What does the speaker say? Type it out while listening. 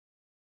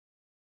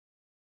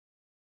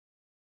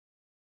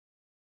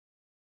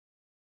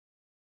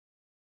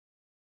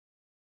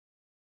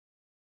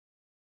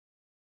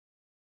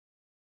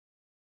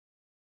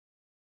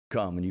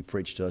come and you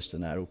preach to us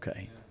tonight,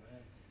 okay?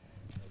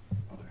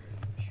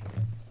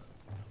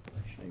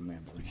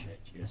 Amen. Appreciate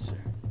you. Yes, sir.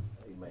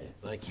 Amen.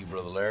 Thank you,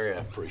 Brother Larry. I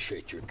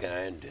appreciate your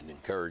kind and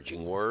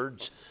encouraging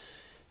words.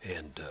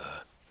 And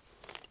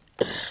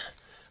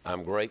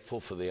I'm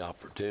grateful for the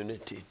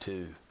opportunity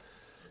to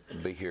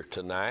be here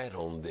tonight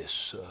on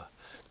this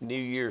New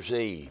Year's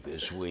Eve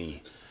as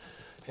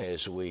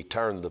we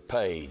turn the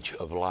page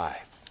of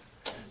life.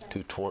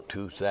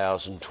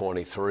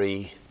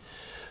 2023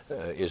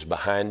 is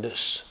behind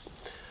us,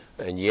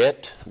 and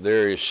yet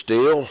there's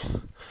still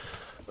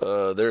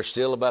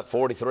about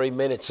 43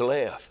 minutes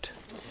left,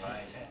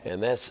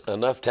 and that's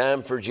enough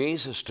time for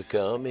Jesus to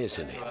come,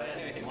 isn't it?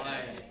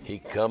 He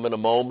can come in a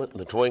moment, in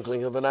the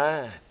twinkling of an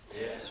eye.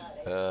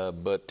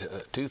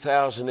 But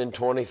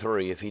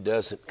 2023, if he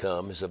doesn't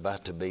come, is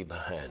about to be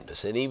behind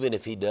us. And even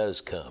if he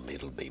does come,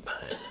 it'll be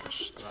behind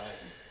us.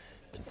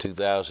 And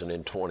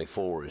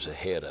 2024 is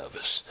ahead of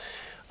us.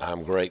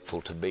 I'm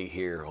grateful to be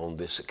here on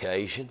this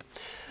occasion.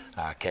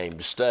 I came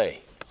to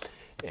stay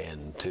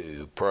and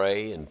to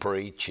pray and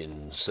preach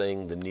and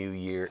sing the new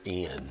year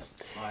in.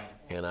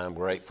 And I'm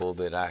grateful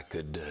that I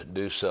could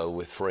do so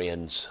with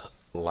friends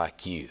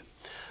like you.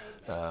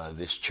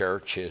 This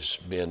church has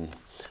been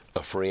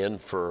a friend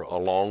for a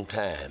long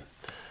time.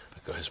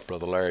 As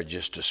Brother Larry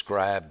just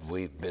described,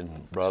 we've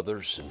been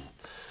brothers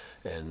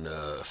and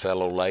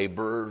fellow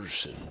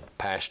laborers and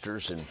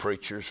pastors and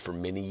preachers for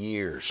many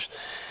years.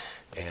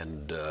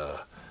 And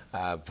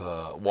I've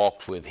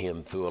walked with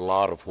him through a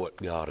lot of what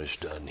God has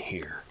done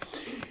here.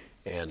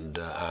 And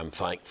I'm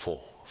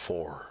thankful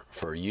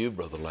for you,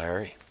 Brother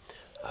Larry.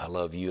 I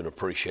love you and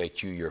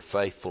appreciate you, your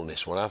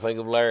faithfulness. When I think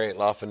of Larry at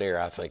Lafayette,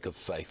 I think of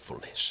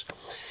faithfulness.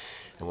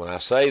 And when I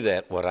say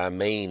that, what I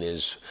mean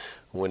is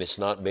when it's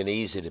not been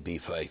easy to be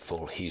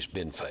faithful, he's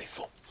been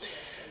faithful.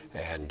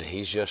 And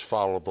he's just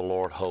followed the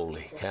Lord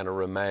wholly. Kind of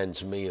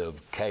reminds me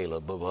of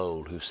Caleb of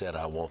old, who said,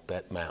 I want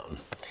that mountain.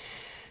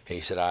 He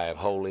said, I have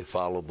wholly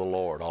followed the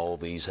Lord all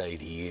these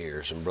 80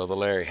 years. And Brother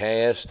Larry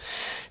has.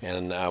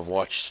 And I've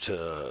watched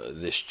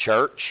this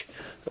church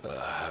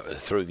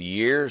through the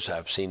years.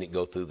 I've seen it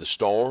go through the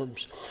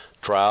storms,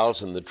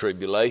 trials, and the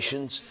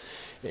tribulations.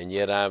 And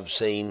yet I've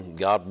seen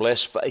God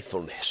bless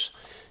faithfulness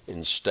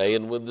in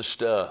staying with the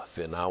stuff.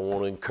 And I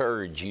want to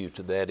encourage you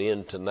to that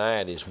end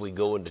tonight as we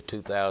go into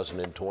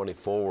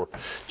 2024,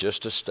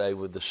 just to stay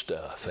with the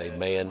stuff.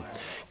 Amen.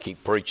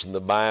 Keep preaching the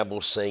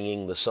Bible,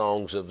 singing the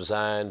songs of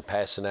Zion,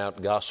 passing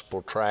out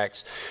gospel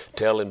tracts,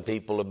 telling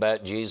people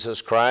about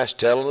Jesus Christ,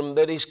 telling them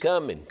that he's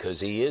coming, because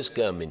he is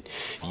coming.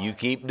 You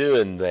keep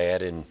doing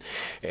that, and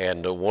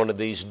one of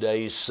these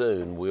days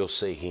soon we'll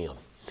see him.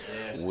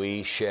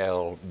 We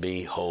shall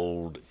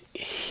behold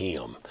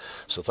him.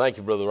 So thank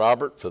you, Brother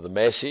Robert, for the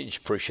message.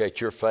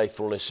 Appreciate your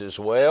faithfulness as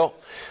well.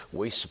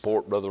 We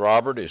support Brother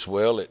Robert as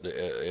well at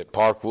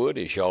Parkwood,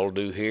 as y'all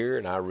do here,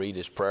 and I read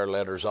his prayer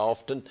letters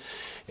often,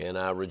 and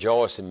I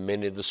rejoice in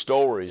many of the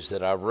stories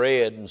that I've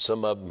read, and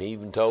some of them he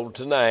even told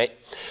tonight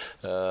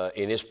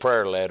in his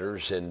prayer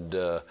letters, and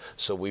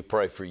so we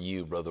pray for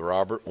you, Brother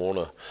Robert.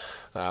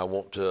 I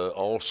want to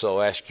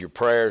also ask your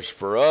prayers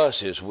for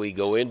us as we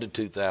go into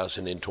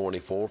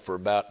 2024. For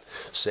about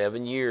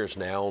 7 years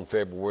now, on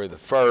February the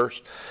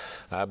 1st,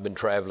 I've been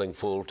traveling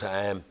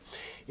full-time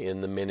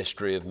in the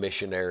ministry of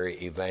missionary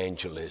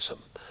evangelism.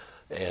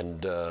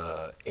 And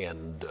I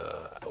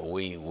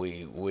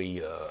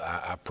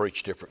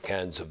preach different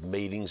kinds of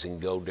meetings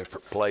and go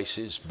different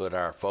places, but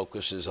our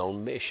focus is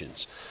on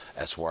missions.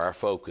 That's where our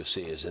focus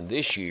is. And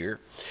this year,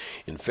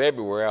 in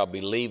February, I'll be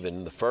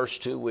leaving. The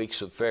first 2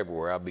 weeks of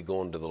February, I'll be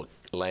going to the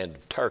land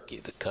of Turkey,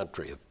 the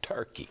country of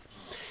Turkey.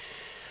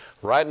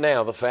 Right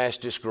now, the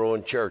fastest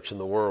growing church in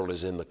the world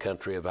is in the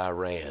country of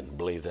Iran,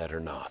 believe that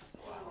or not.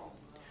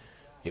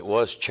 It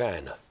was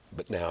China,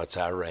 but now it's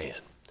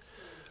Iran.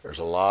 There's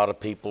a lot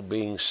of people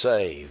being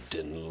saved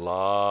and a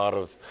lot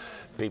of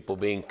people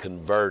being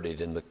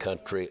converted in the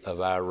country of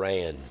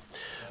Iran,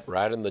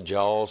 right in the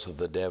jaws of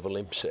the devil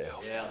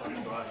himself. Yeah,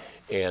 that's right.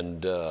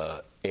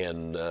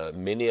 And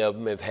many of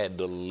them have had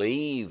to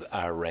leave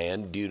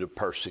Iran due to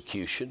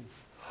persecution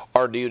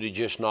or due to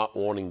just not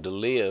wanting to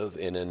live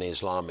in an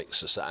Islamic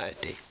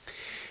society.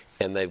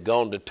 And they've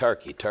gone to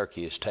Turkey.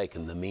 Turkey has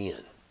taken them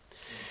in.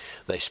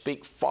 They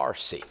speak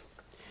Farsi.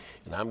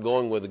 And I'm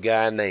going with a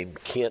guy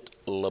named Kent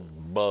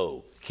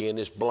LeBeau. Kent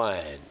is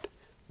blind,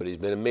 but he's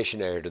been a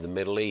missionary to the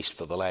Middle East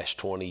for the last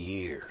 20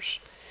 years.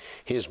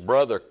 His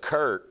brother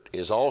Kurt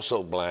is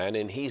also blind,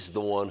 and he's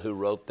the one who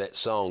wrote that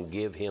song,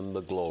 Give Him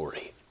the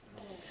Glory.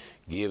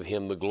 Give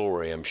Him the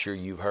Glory. I'm sure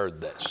you've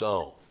heard that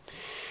song.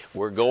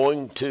 We're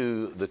going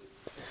to the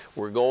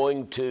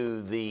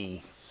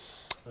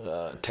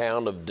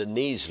town of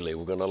Denizli.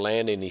 We're going to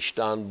land in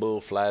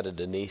Istanbul, fly to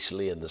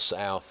Denizli in the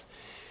south.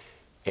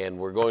 And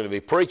we're going to be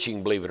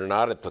preaching, believe it or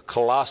not, at the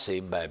Colossae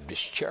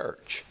Baptist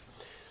Church.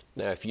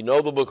 Now, if you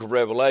know the book of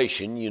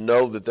Revelation, you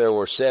know that there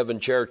were 7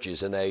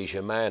 churches in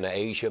Asia Minor.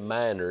 Asia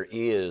Minor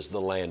is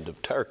the land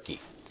of Turkey.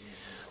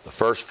 The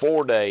first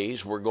 4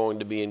 days, we're going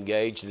to be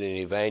engaged in an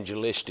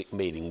evangelistic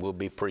meeting. We'll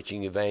be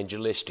preaching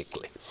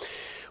evangelistically.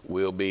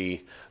 We'll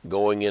be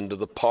going into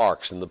the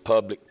parks and the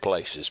public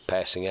places,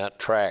 passing out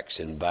tracts,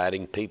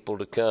 inviting people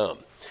to come.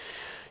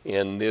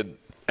 And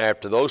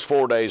after those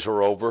 4 days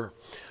are over,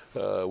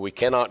 we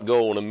cannot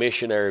go on a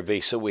missionary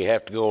visa. We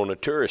have to go on a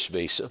tourist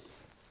visa.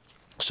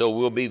 So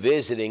we'll be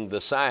visiting the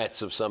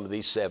sites of some of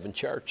these 7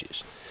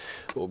 churches.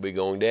 We'll be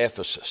going to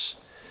Ephesus.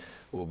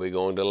 We'll be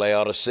going to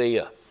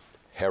Laodicea,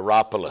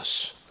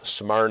 Hierapolis,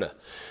 Smyrna,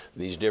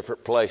 these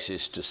different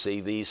places to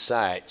see these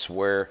sites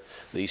where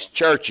these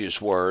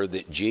churches were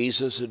that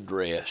Jesus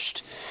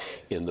addressed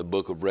in the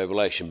book of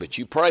Revelation. But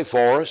you pray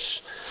for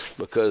us,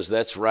 because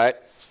that's right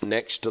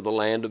next to the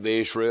land of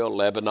Israel,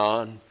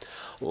 Lebanon,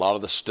 a lot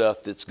of the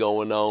stuff that's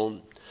going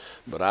on.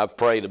 But I've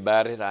prayed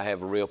about it. I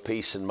have a real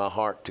peace in my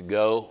heart to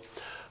go.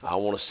 I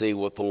want to see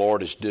what the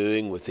Lord is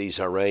doing with these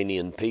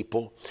Iranian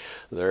people.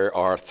 There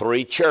are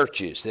 3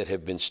 churches that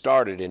have been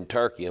started in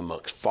Turkey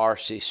amongst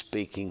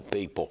Farsi-speaking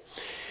people.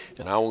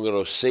 And I want to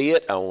go see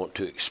it. I want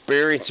to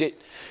experience it.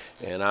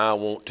 And I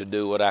want to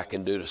do what I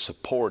can do to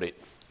support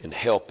it and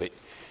help it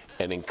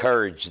and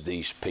encourage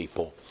these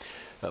people.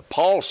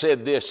 Paul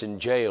said this in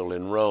jail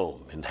in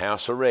Rome, in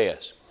house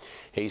arrest.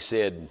 He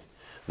said,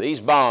 these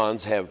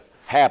bonds have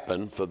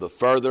happened for the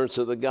furtherance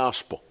of the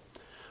gospel,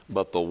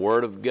 but the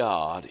word of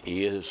God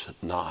is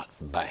not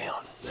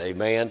bound.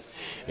 Amen?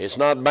 It's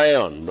not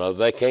bound.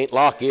 They can't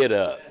lock it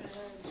up.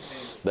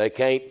 They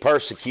can't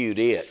persecute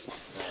it.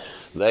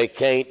 They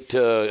can't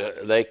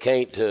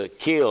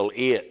kill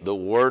it. The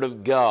word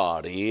of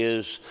God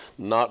is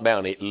not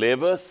bound. It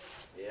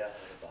liveth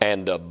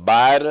and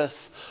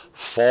abideth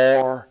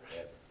forever.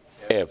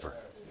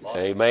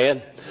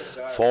 Amen?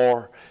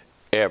 Forever.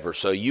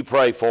 So you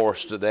pray for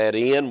us to that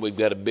end. We've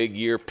got a big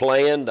year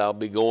planned. I'll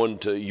be going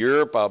to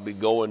Europe. I'll be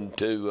going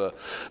to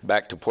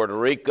back to Puerto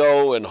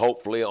Rico and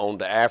hopefully on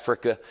to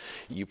Africa.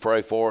 You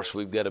pray for us.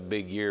 We've got a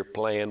big year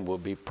planned. We'll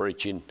be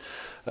preaching.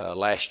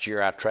 Last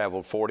year I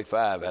traveled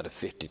 45 out of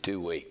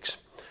 52 weeks.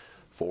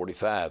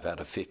 45 out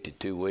of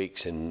 52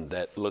 weeks, and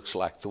that looks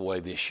like the way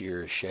this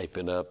year is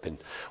shaping up. And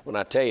when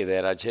I tell you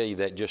that, I tell you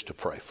that just to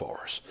pray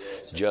for us,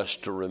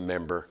 just to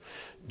remember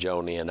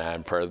Joni and I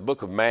in prayer. The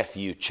book of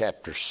Matthew,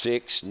 chapter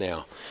 6.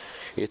 Now,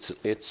 it's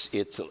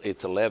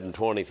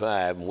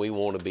 11:25, and we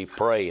want to be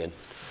praying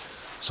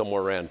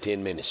somewhere around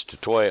 10 minutes to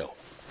 12.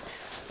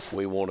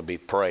 We want to be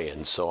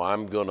praying, so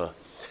I'm gonna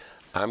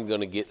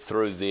get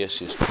through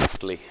this as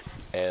quickly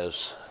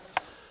as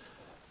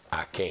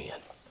I can.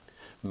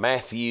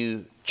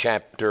 Matthew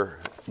chapter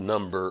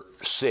number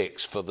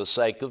 6. For the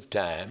sake of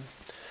time,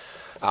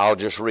 I'll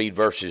just read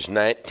verses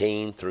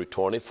 19 through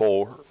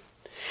 24.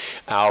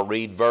 I'll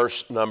read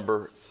verse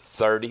number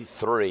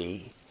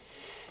 33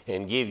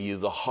 and give you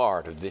the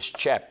heart of this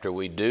chapter.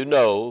 We do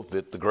know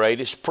that the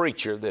greatest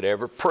preacher that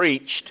ever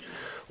preached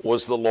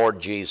was the Lord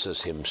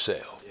Jesus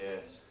himself.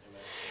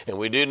 And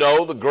we do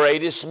know the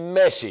greatest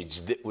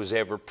message that was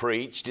ever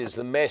preached is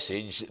the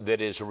message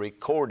that is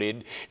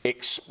recorded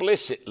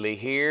explicitly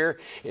here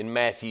in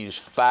Matthew's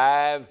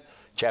 5,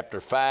 chapter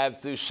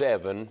 5 through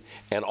 7,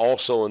 and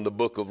also in the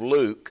book of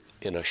Luke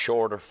in a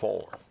shorter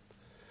form.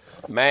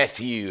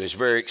 Matthew is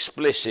very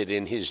explicit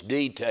in his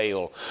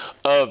detail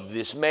of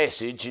this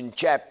message, and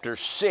chapter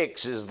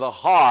 6 is the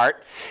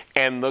heart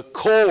and the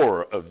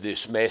core of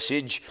this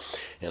message,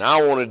 and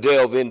I want to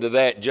delve into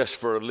that just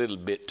for a little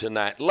bit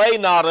tonight. Lay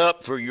not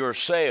up for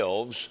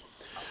yourselves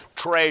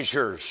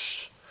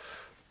treasures.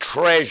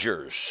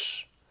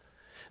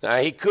 Now,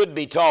 he could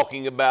be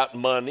talking about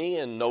money,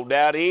 and no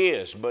doubt he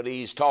is, but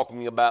he's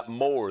talking about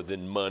more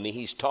than money.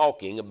 He's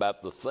talking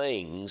about the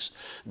things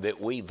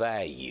that we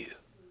value.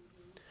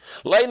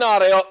 Lay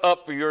not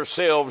up for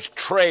yourselves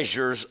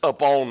treasures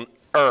upon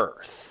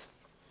earth,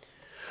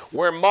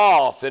 where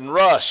moth and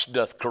rust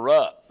doth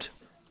corrupt,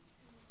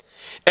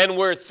 and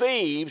where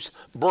thieves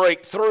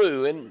break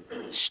through and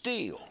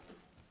steal.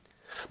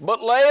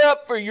 But lay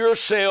up for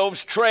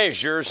yourselves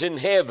treasures in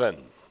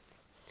heaven,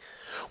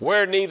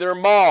 where neither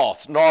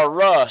moth nor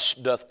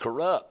rust doth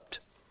corrupt,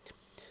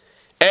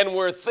 and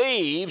where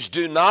thieves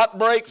do not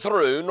break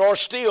through nor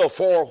steal.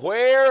 For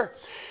where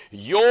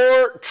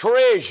your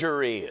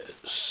treasure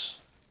is,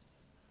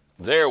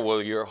 there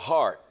will your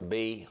heart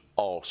be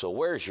also.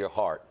 Where's your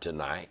heart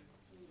tonight?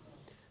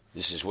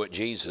 This is what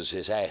Jesus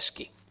is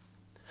asking.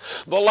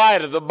 The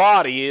light of the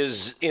body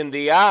is in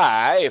the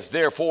eye. If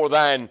therefore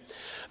thine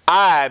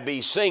eye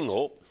be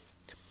single,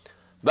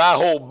 thy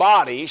whole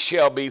body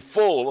shall be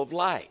full of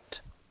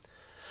light.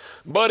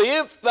 But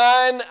if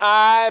thine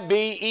eye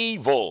be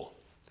evil,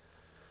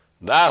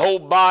 thy whole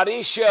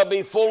body shall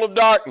be full of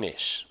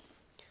darkness.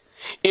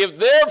 If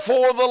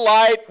therefore the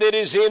light that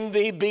is in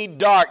thee be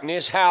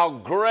darkness, how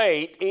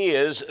great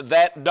is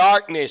that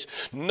darkness?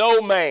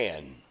 No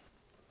man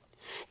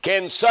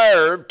can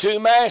serve 2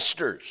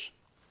 masters.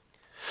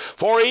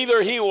 For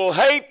either he will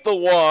hate the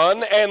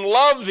one and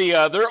love the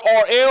other,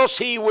 or else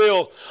he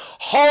will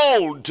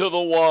hold to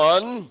the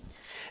one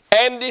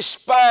and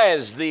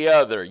despise the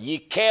other. Ye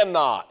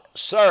cannot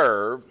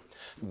serve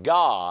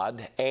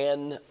God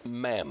and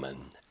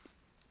mammon.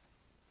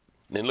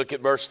 Then look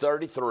at verse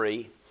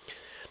 33.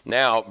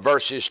 Now,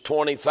 verses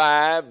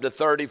 25 to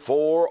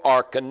 34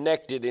 are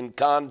connected in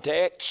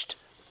context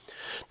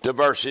to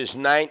verses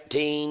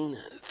 19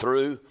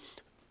 through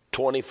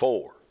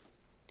 24.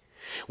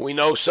 We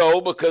know so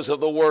because of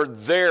the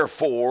word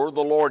therefore.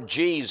 The Lord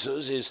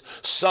Jesus is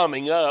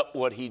summing up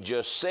what he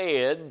just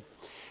said,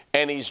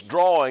 and he's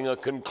drawing a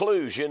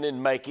conclusion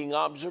and making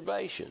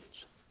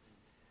observations.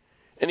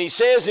 And he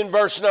says in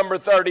verse number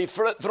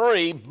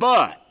 33,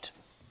 but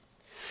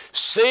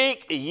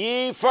seek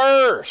ye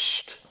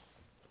first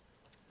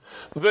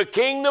the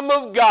kingdom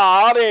of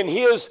God and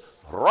his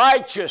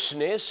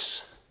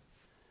righteousness,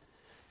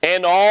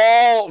 and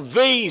all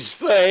these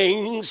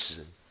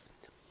things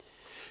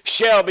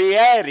shall be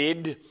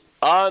added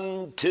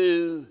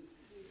unto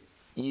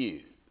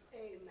you.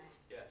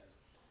 Amen.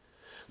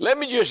 Let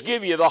me just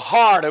give you the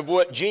heart of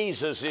what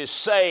Jesus is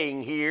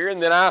saying here, and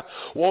then I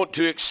want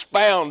to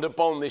expound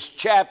upon this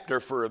chapter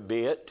for a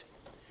bit.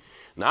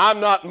 Now, I'm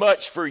not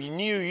much for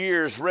New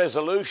Year's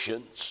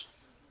resolutions,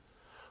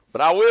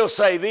 but I will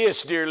say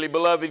this, dearly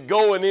beloved,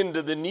 going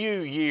into the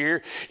new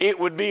year, it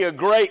would be a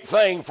great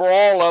thing for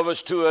all of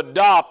us to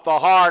adopt the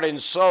heart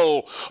and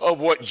soul of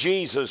what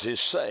Jesus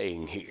is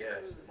saying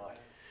here.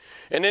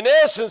 And in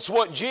essence,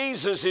 what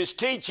Jesus is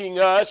teaching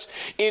us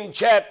in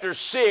chapter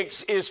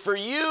 6 is for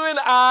you and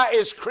I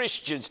as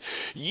Christians,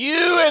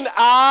 you and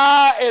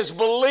I as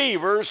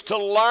believers, to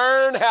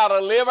learn how to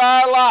live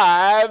our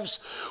lives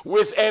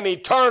with an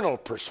eternal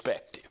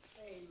perspective.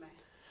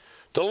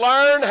 To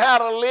learn how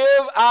to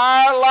live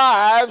our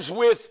lives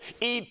with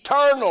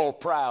eternal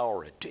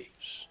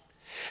priorities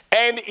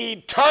and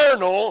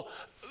eternal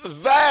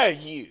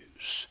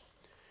values.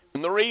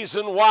 And the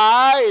reason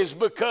why is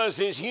because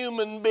as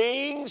human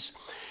beings,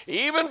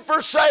 even for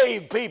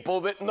saved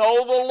people that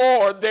know the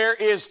Lord, there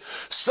is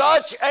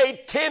such a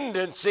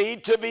tendency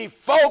to be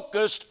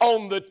focused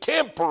on the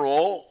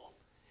temporal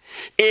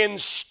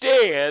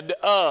instead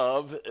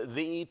of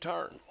the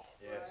eternal.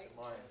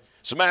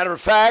 As a matter of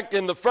fact,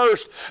 in the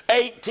first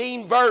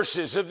 18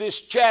 verses of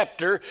this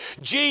chapter,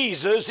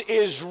 Jesus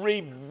is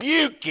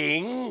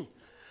rebuking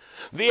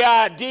the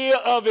idea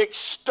of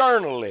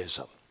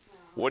externalism.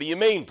 What do you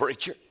mean,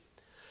 preacher?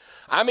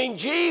 I mean,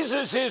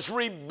 Jesus is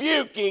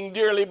rebuking,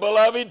 dearly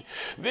beloved,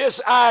 this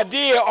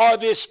idea or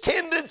this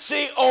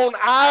tendency on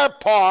our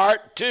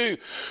part to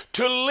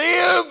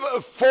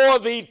live for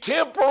the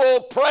temporal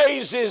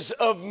praises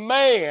of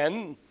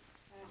man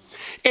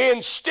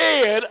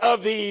instead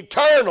of the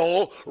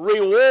eternal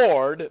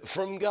reward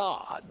from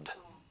God.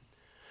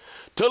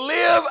 To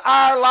live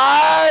our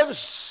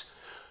lives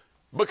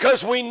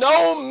because we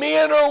know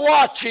men are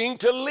watching,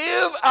 to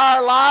live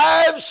our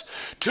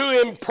lives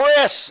to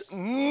impress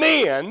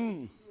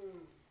men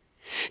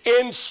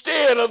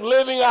instead of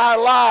living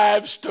our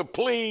lives to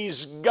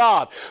please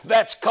God.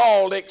 That's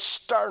called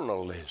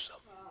externalism.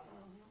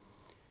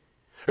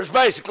 There's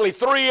basically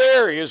three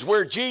areas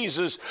where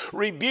Jesus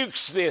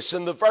rebukes this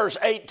in the first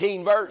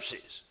 18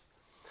 verses.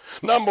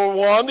 Number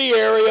one, the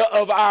area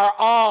of our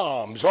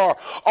alms or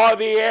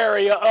the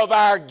area of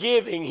our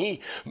giving.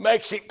 He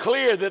makes it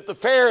clear that the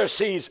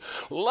Pharisees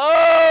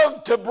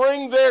loved to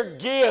bring their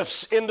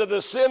gifts into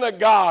the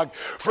synagogue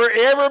for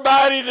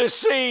everybody to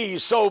see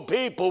so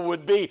people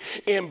would be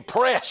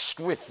impressed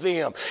with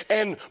them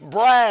and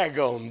brag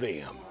on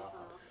them.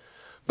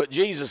 But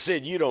Jesus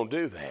said, you don't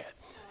do that.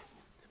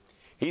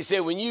 He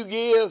said, when you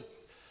give,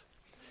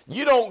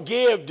 you don't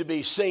give to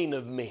be seen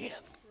of men.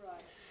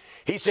 Right.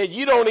 He said,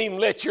 you don't even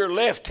let your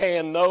left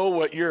hand know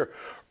what your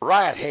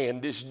right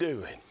hand is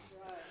doing.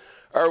 Right.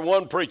 I heard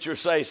one preacher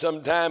say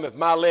sometime, if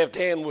my left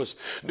hand was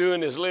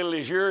doing as little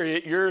as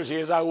yours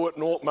is, I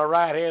wouldn't want my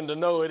right hand to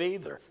know it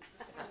either.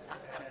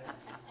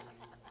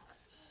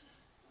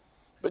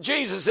 But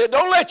Jesus said,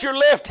 don't let your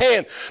left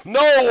hand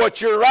know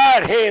what your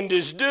right hand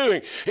is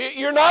doing.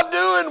 You're not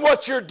doing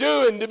what you're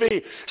doing to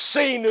be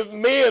seen of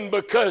men,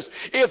 because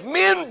if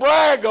men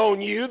brag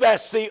on you,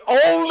 that's the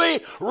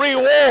only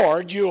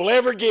reward you'll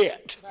ever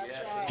get.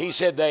 Right. He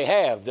said they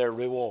have their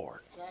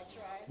reward. That's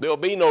right. There'll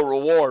be no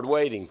reward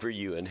waiting for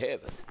you in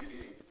heaven.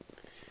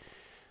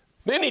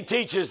 Then he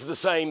teaches the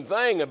same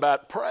thing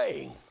about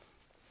praying.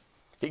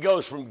 He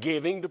goes from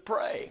giving to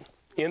praying.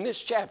 In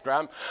this chapter,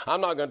 I'm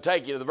not going to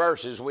take you to the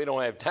verses. We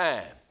don't have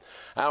time.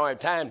 I don't have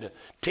time to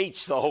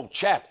teach the whole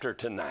chapter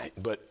tonight.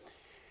 But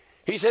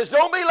he says,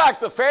 don't be like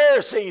the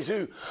Pharisees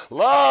who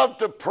love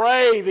to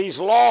pray these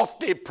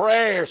lofty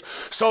prayers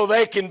so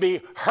they can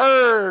be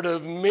heard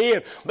of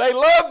men. They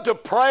love to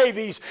pray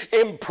these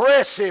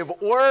impressive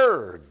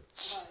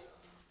words.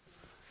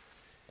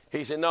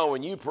 He said, no,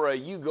 when you pray,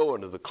 you go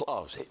into the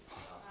closet.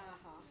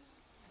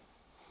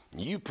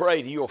 You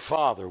pray to your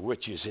Father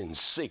which is in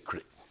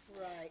secret.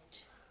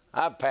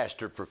 I've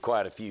pastored for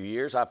quite a few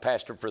years. I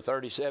pastored for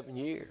 37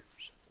 years.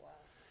 Wow.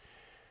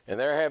 And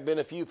there have been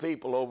a few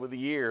people over the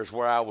years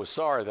where I was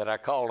sorry that I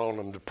called on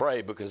them to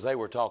pray because they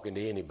were talking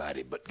to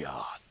anybody but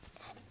God.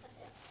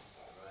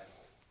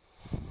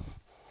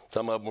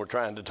 Some of them were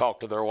trying to talk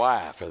to their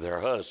wife or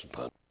their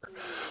husband or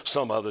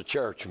some other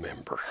church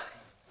member.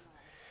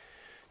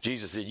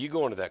 Jesus said, you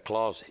go into that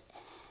closet.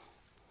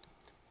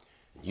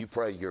 You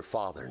pray to your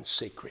Father in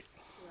secret,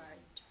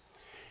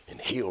 and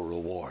He'll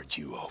reward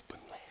you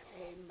openly.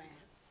 Amen.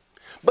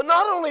 But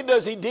not only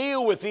does He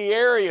deal with the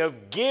area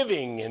of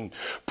giving and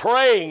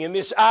praying and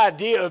this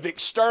idea of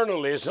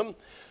externalism,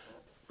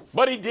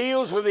 but He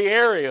deals with the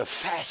area of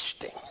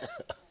fasting.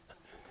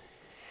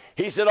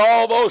 He said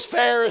all those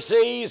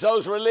Pharisees,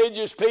 those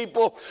religious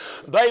people,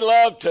 they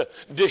love to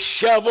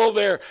dishevel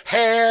their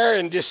hair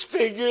and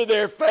disfigure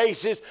their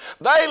faces.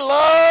 They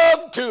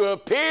love to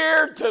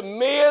appear to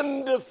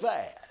men to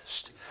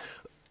fast.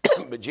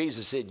 But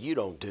Jesus said, you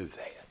don't do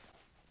that.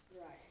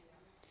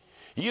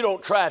 You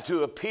don't try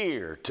to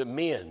appear to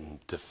men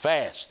to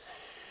fast.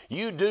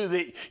 You do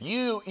that.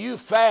 You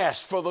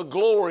fast for the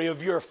glory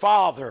of your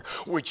Father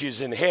which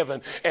is in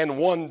heaven, and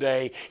one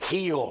day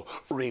He'll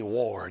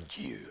reward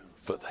you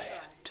for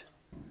that.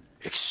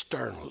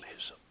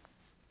 Externalism.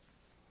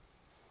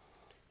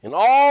 And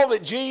all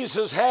that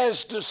Jesus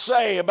has to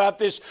say about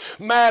this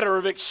matter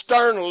of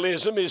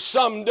externalism is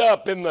summed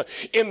up in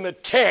the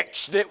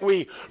text that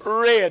we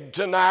read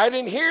tonight.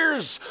 And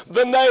here's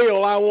the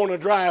nail I want to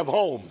drive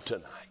home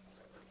tonight.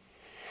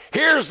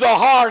 Here's the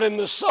heart and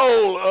the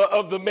soul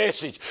of the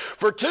message.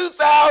 For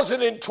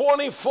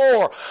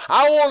 2024,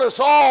 I want us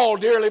all,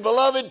 dearly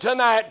beloved,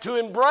 tonight to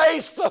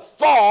embrace the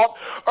thought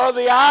or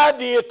the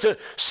idea to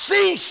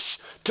cease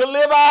to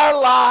live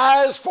our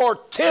lives for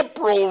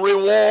temporal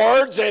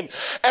rewards and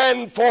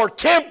for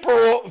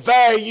temporal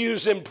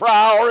values and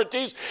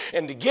priorities,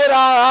 and to get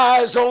our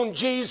eyes on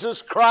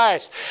Jesus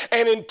Christ.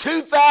 And in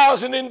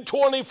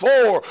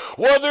 2024,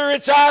 whether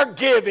it's our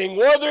giving,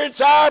 whether it's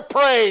our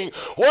praying,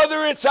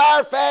 whether it's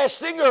our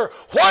fasting, or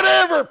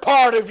whatever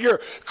part of your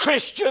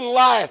Christian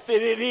life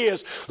that it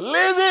is,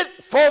 live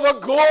it for the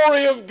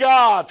glory of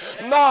God,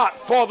 not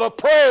for the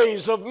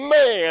praise of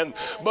man,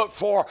 but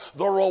for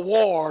the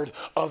reward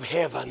of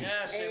heaven.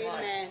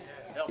 Amen.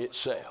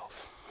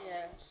 Itself.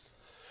 Yes.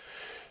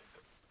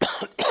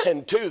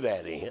 And to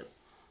that end,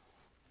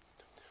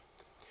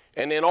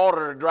 and in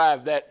order to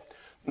drive that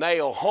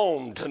nail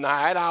home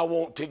tonight, I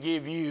want to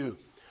give you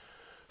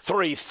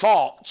 3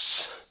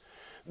 thoughts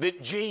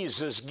that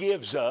Jesus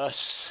gives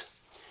us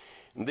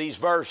in these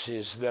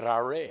verses that I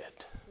read.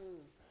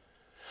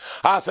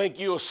 I think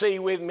you'll see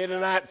with me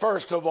tonight,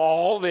 first of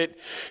all, that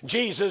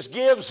Jesus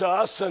gives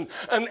us an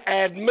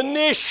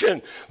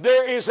admonition.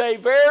 There is a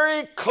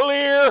very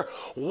clear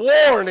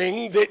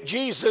warning that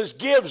Jesus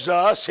gives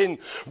us in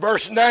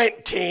verse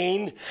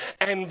 19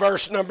 and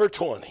verse number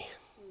 20.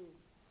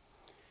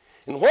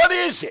 And what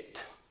is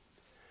it?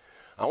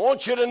 I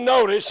want you to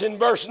notice in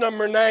verse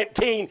number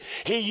 19,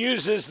 he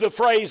uses the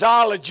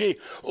phraseology,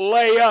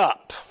 lay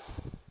up.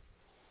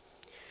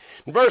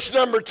 Verse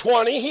number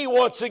 20, he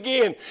once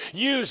again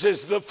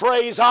uses the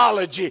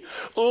phraseology,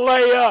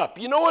 lay up.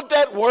 You know what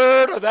that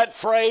word or that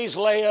phrase,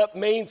 lay up,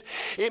 means?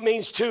 It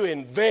means to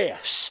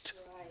invest.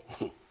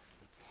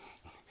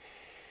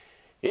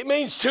 It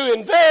means to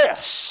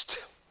invest.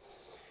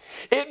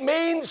 It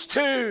means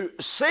to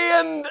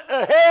send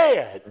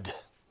ahead.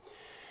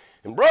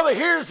 And brother,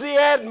 here's the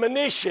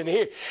admonition.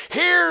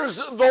 Here's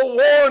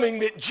the warning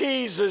that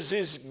Jesus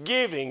is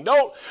giving.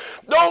 Don't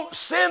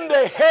send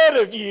ahead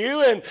of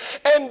you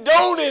and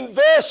don't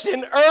invest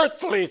in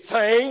earthly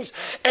things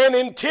and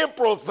in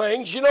temporal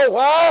things. You know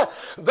why?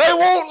 They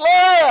won't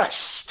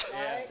last.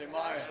 Yes,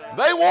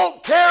 they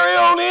won't carry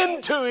on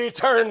into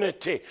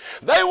eternity.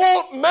 They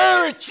won't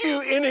merit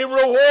you any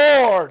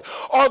reward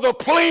or the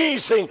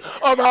pleasing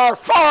of our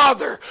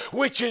Father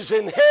which is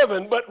in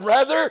heaven. But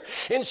rather,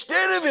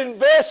 instead of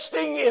investing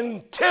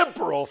in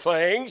temporal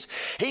things,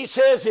 he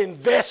says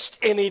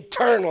invest in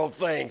eternal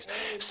things.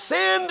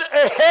 Send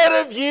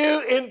ahead of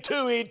you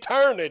into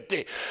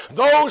eternity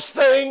those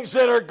things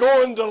that are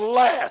going to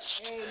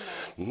last.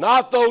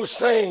 Not those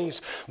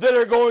things that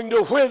are going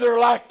to wither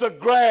like the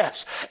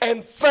grass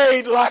and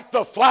fade like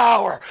the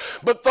flower,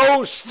 but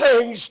those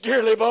things,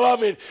 dearly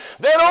beloved,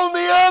 that on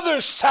the other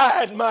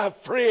side, my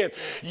friend,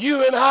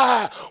 you and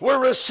I will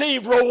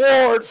receive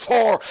reward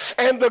for.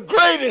 And the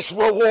greatest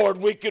reward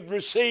we could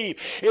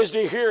receive is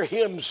to hear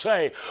him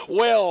say,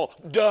 well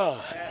done,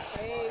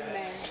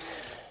 Amen.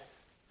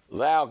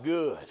 thou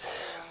good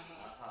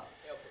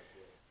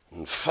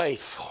and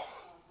faithful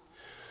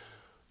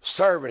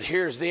servant.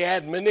 Here's the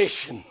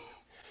admonition,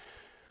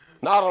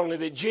 not only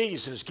that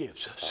Jesus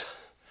gives us,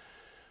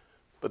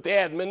 but the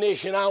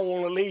admonition I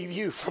want to leave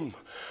you from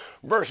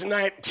verse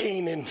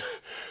 19 and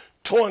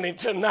 20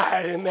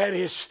 tonight, and that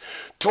is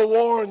to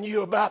warn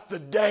you about the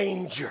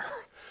danger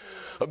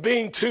of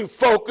being too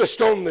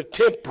focused on the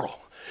temporal,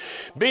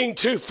 being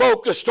too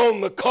focused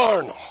on the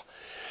carnal,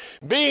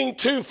 being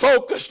too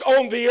focused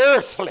on the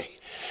earthly,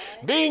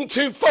 being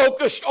too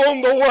focused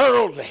on the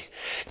worldly,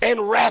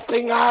 and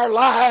wrapping our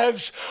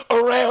lives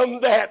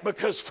around that.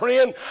 Because,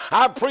 friend,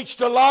 I've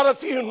preached a lot of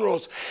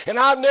funerals, and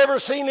I've never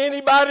seen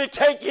anybody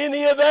take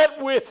any of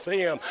that with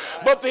them.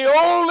 But the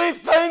only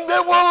thing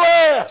that will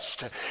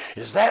last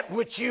is that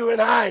which you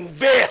and I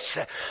invest,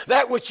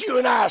 that which you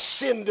and I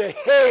send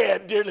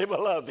ahead, dearly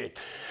beloved.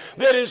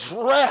 that is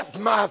wrapped,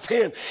 my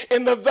friend,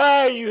 in the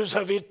values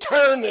of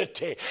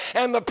eternity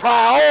and the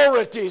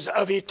priorities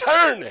of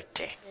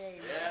eternity.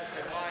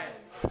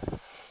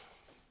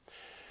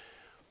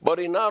 But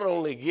he not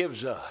only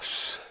gives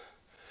us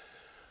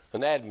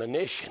an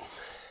admonition,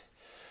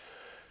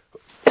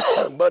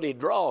 but he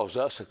draws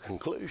us a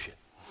conclusion.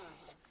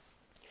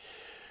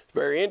 It's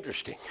very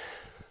interesting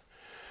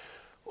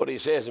what he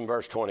says in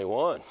verse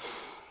 21.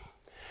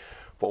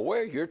 For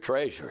where your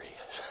treasure is.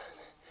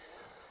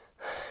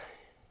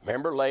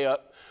 Remember, lay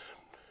up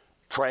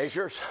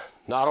treasures,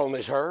 not on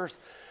this earth,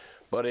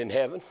 but in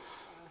heaven.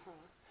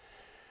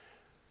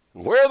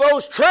 And where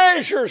those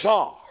treasures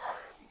are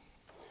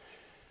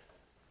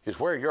is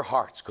where your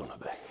heart's going to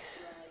be.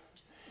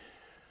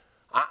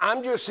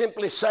 I'm just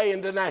simply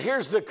saying tonight,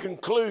 here's the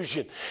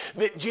conclusion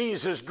that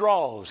Jesus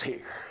draws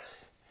here.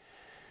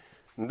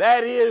 And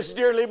that is,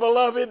 dearly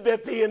beloved,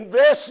 that the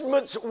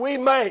investments we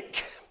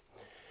make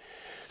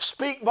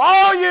speak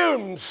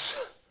volumes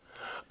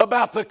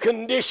about the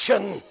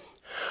condition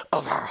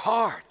of our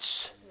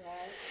hearts.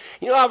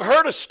 You know, I've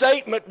heard a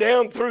statement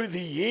down through the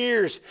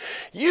years,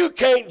 you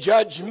can't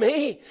judge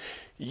me.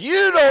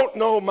 You don't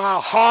know my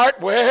heart.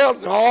 Well,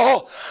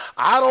 no,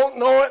 I don't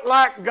know it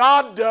like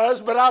God does,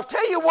 but I'll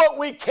tell you what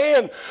we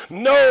can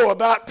know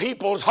about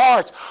people's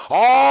hearts.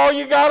 All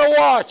you got to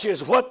watch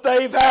is what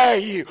they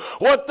value,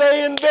 what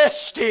they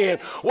invest in,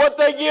 what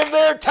they give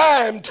their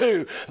time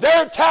to,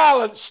 their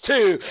talents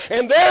to,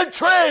 and their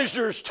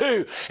treasures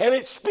to. And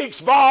it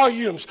speaks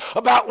volumes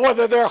about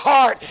whether their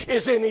heart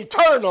is in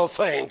eternal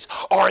things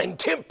or in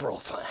temporal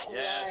things.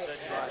 Yes,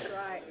 that's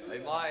right.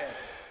 Amen.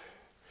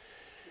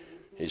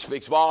 It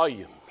speaks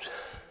volumes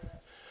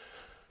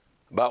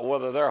about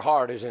whether their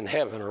heart is in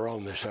heaven or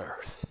on this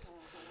earth.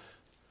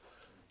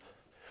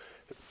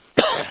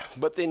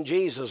 But then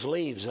Jesus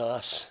leaves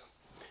us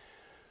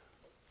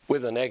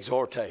with an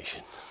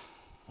exhortation.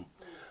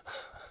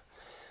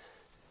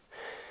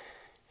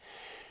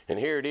 And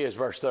here it is,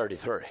 verse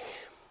 33.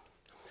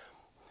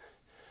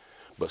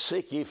 But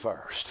seek ye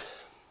first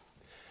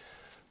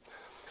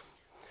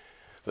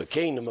the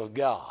kingdom of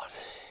God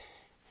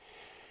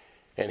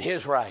and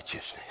his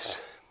righteousness,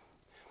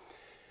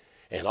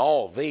 and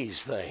all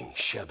these things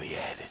shall be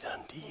added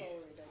unto you.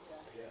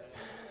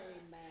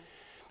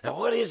 Now,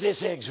 what is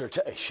this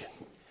exhortation?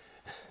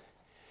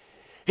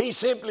 He's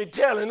simply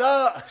telling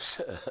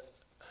us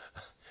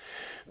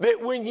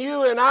that when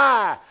you and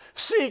I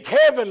seek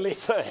heavenly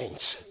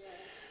things,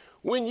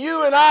 when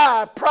you and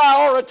I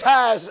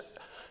prioritize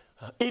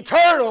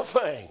eternal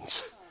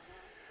things,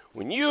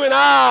 when you and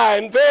I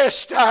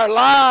invest our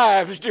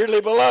lives,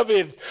 dearly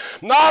beloved,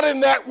 not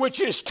in that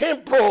which is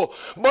temporal,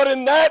 but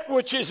in that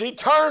which is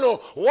eternal,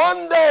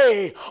 one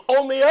day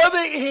on the other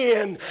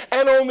end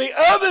and on the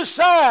other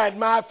side,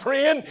 my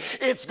friend,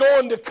 it's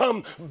going to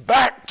come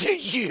back to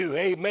you.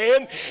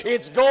 Amen.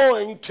 It's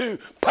going to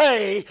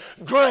pay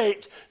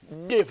great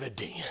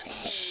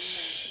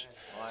dividends.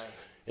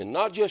 And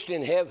not just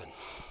in heaven,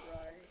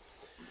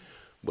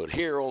 but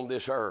here on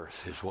this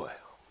earth as well.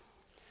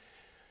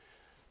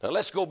 Now,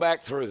 let's go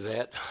back through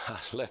that. I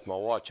left my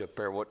watch up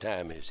there. What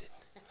time is it?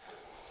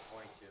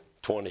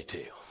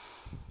 22.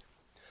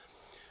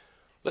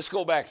 Let's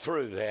go back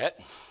through that.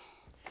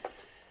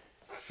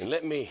 And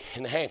let me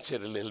enhance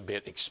it a little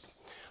bit.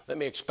 Let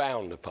me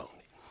expound upon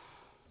it.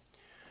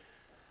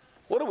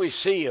 What do we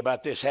see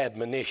about this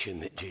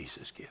admonition that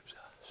Jesus gives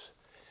us?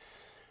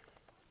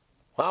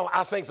 Well,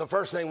 I think the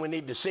first thing we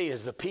need to see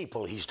is the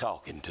people he's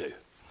talking to.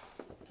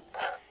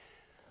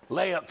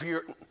 Lay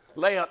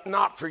up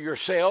not for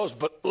yourselves,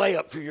 but lay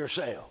up for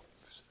yourselves.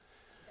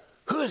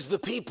 Who is the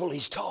people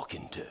he's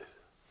talking to?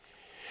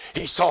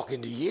 He's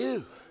talking to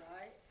you.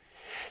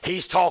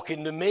 He's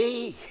talking to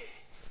me.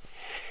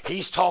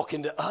 He's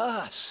talking to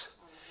us.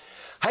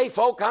 Hey,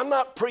 folk, I'm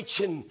not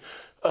preaching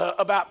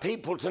about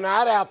people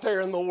tonight out there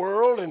in the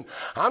world, and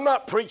I'm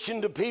not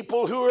preaching to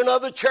people who are in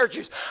other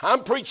churches.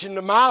 I'm preaching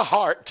to my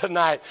heart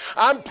tonight.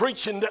 I'm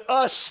preaching to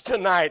us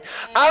tonight.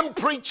 I'm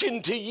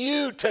preaching to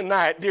you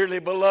tonight, dearly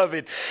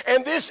beloved.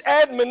 And this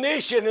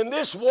admonition and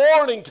this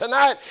warning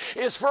tonight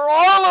is for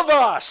all of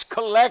us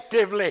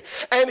collectively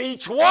and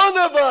each one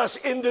of us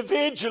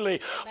individually.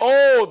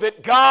 Oh,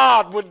 that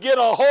God would get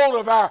a hold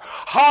of our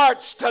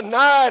hearts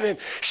tonight and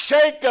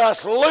shake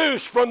us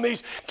loose from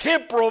these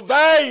temporal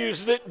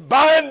values that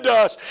bind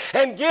us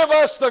and give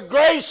us the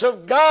grace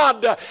of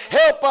God to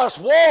help us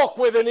walk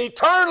with an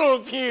eternal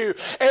view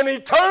and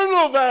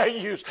eternal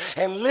values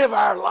and live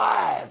our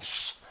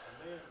lives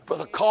for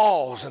the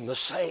cause and the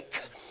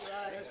sake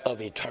of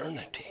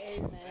eternity.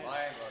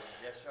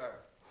 Yes, sir.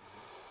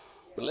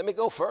 But let me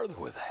go further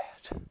with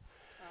that.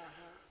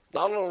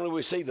 Not only do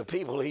we see the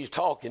people he's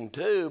talking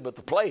to, but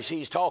the place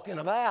he's talking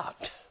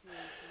about.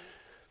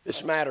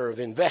 This matter of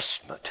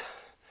investment.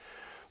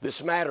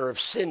 This matter of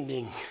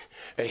sending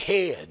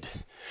ahead.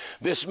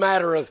 This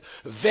matter of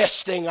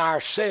vesting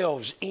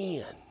ourselves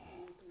in.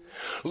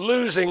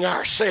 Losing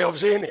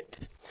ourselves in it.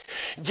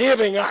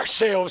 Giving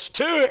ourselves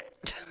to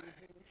it.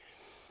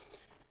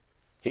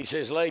 He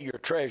says, lay your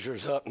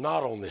treasures up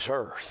not on this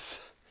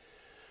earth,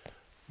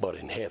 but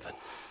in heaven.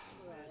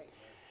 Right.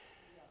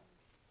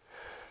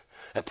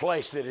 A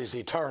place that is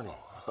eternal.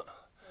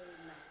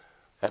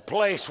 A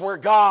place where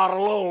God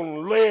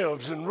alone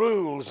lives and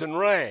rules and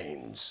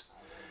reigns.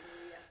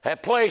 A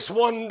place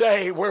one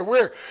day where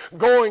we're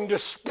going to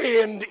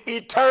spend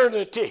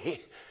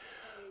eternity.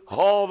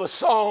 Oh, the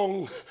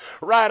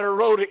songwriter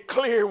wrote it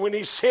clear when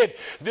he said,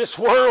 this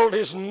world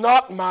is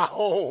not my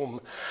home.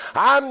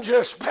 I'm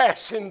just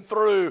passing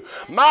through.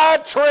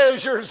 My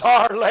treasures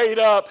are laid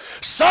up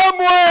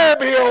somewhere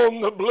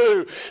beyond the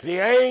blue. The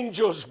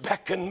angels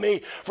beckon me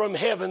from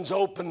heaven's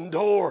open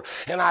door,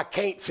 and I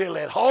can't feel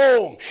at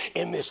home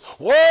in this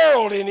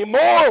world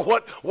anymore.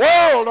 What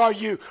world are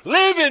you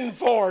living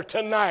for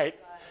tonight?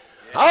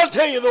 I'll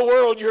tell you the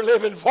world you're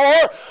living for,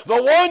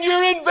 the one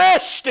you're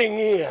investing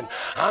in.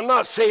 I'm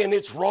not saying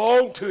it's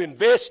wrong to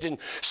invest in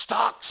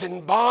stocks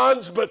and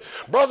bonds, but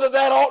brother,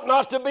 that ought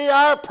not to be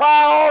our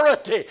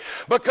priority,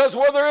 because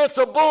whether it's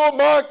a bull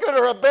market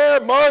or a bear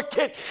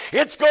market,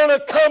 it's going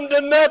to come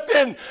to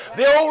nothing.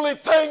 The only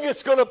thing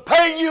that's going to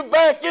pay you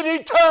back in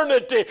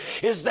eternity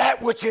is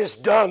that which is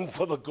done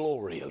for the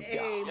glory of God.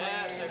 Amen.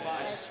 That's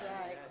right.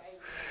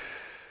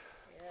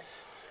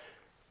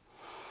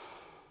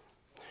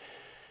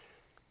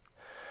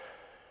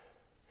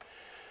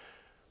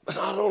 But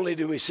not only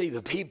do we see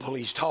the people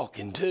he's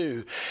talking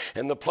to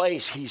and the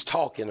place he's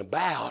talking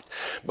about,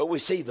 but we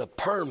see the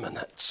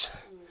permanence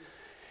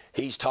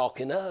he's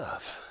talking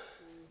of.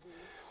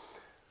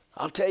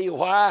 I'll tell you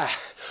why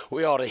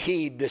we ought to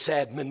heed this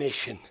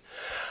admonition.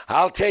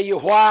 I'll tell you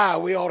why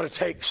we ought to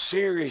take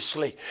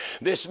seriously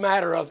this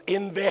matter of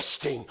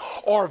investing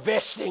or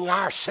vesting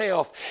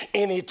ourselves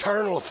in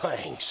eternal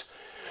things.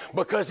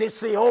 Because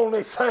it's the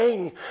only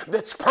thing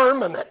that's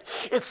permanent.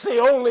 It's the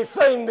only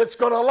thing that's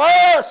going to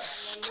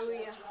last.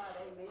 Hallelujah.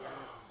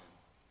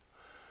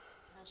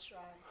 That's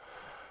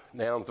right.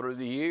 Down through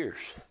the years,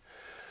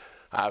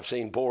 I've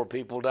seen poor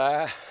people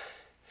die,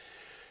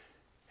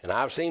 and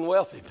I've seen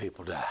wealthy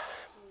people die.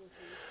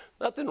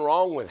 Nothing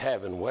wrong with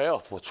having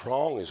wealth. What's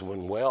wrong is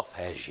when wealth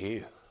has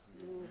you.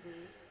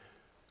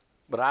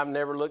 But I've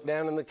never looked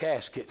down in the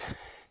casket,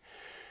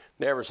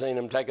 never seen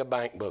them take a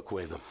bank book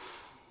with them.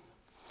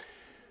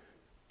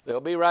 They'll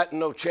be writing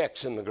no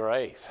checks in the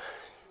grave.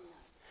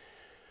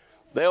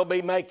 They'll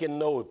be making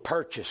no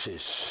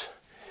purchases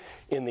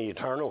in the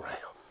eternal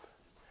realm.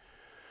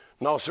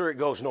 No, sir, it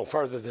goes no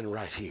further than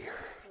right here.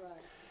 Right.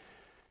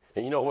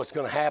 And you know what's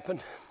going to happen?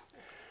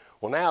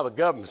 Well, now the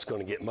government's going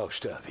to get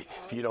most of it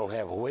if you don't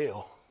have a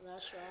will.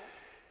 That's right.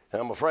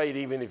 And I'm afraid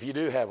even if you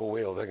do have a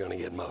will, they're going to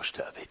get most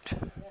of it.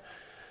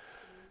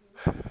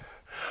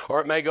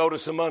 Or it may go to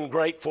some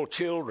ungrateful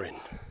children.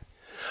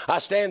 I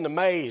stand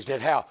amazed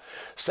at how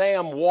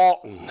Sam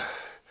Walton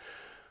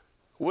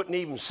wouldn't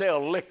even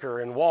sell liquor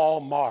in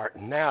Walmart,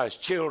 and now his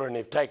children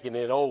have taken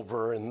it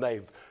over and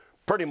they've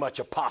pretty much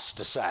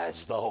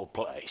apostatized the whole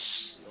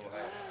place.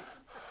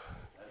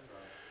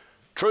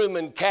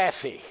 Truman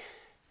Caffey,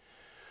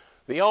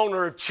 the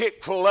owner of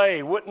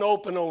Chick-fil-A, wouldn't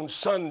open on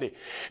Sunday.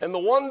 And the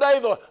one day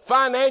the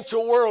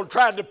financial world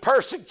tried to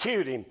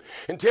persecute him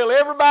and tell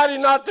everybody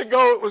not to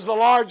go. It was the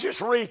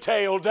largest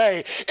retail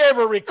day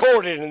ever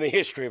recorded in the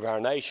history of our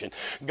nation.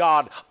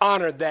 God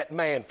honored that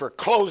man for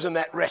closing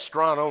that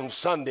restaurant on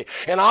Sunday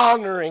and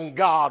honoring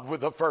God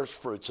with the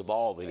first fruits of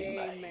all that he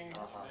made. Amen.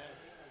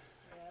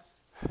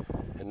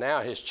 And now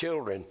his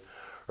children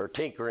are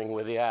tinkering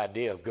with the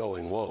idea of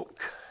going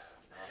woke.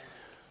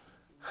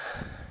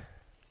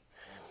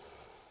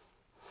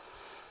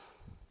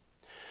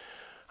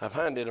 I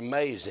find it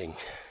amazing,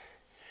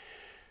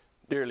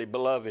 dearly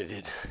beloved,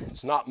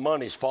 it's not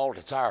money's fault,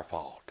 it's our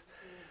fault.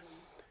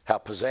 How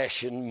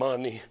possession,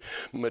 money,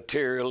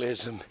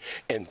 materialism,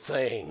 and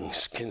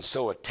things can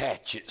so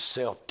attach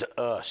itself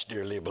to us,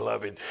 dearly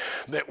beloved,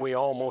 that we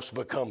almost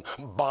become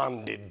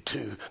bonded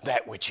to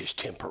that which is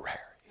temporary.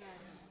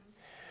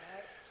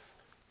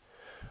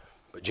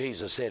 But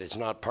Jesus said it's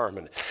not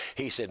permanent.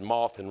 He said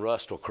moth and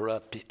rust will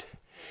corrupt it,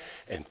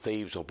 and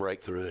thieves will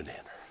break through and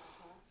enter.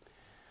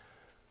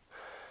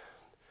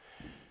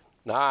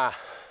 Now,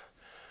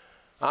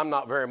 I'm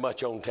not very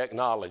much on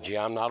technology.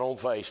 I'm not on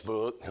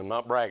Facebook. I'm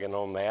not bragging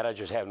on that. I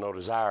just have no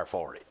desire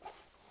for it.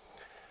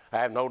 I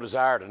have no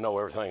desire to know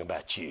everything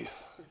about you.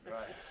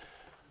 Right.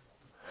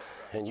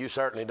 And you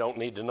certainly don't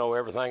need to know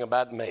everything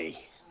about me.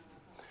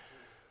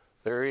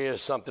 There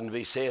is something to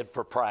be said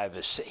for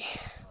privacy.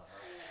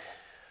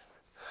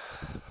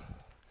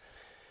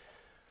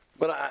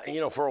 But,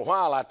 for a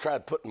while I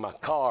tried putting my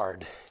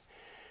card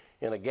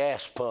in a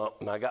gas pump,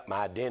 and I got my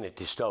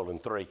identity stolen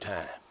 3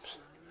 times.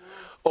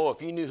 Oh,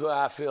 if you knew how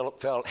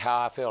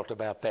I felt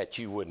about that,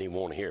 you wouldn't even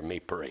want to hear me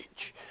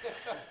preach.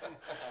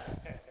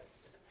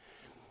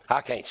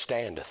 I can't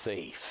stand a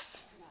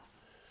thief.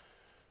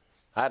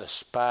 I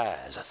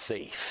despise a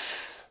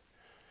thief.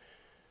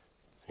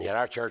 Yet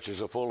our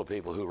churches are full of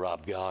people who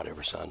rob God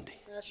every Sunday.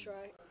 That's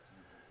right.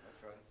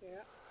 Yeah.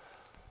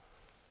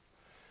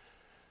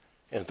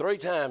 And 3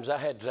 times I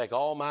had to take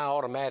all my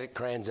automatic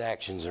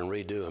transactions and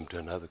redo them to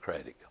another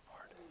credit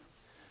card.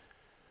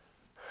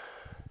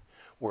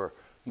 Where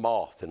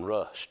moth and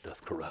rust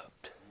doth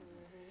corrupt,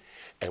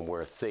 and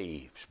where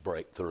thieves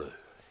break through.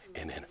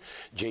 And then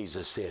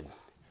Jesus said,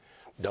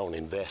 don't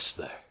invest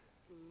there.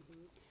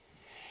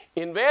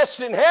 Invest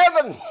in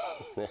heaven.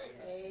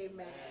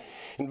 Amen.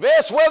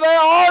 Invest where there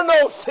are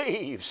no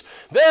thieves.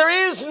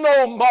 There is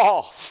no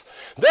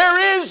moth.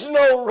 There is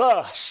no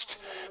rust.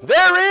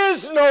 There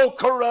is no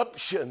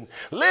corruption.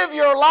 Live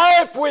your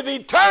life with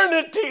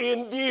eternity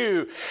in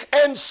view,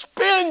 and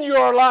spend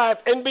your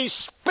life and be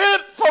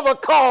spent for the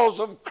cause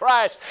of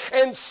Christ,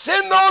 and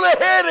send on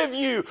ahead of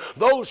you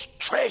those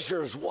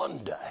treasures one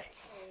day.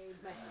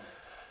 Amen.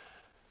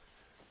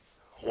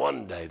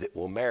 One day that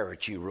will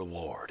merit you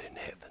reward in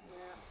heaven.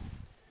 Yeah.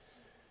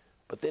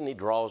 But then he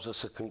draws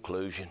us a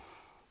conclusion.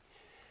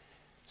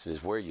 He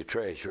says, where your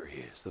treasure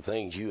is, the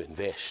things you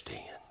invest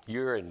in,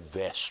 your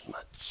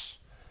investments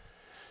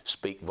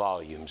speak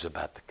volumes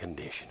about the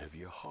condition of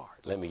your heart.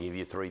 Let me give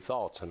you 3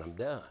 thoughts and I'm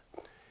done.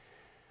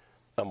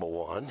 Number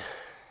 1,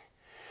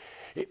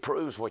 it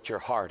proves what your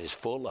heart is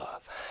full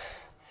of.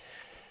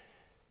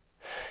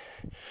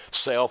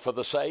 Self or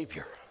the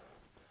Savior.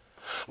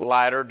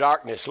 Light or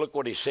darkness. Look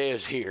what he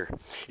says here,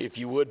 if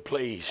you would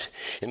please.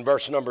 In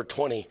verse number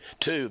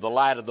 22, the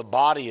light of the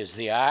body is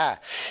the eye.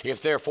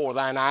 If therefore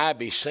thine eye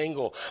be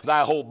single,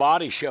 thy whole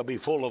body shall be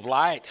full of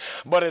light.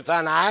 But if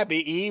thine eye be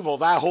evil,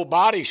 thy whole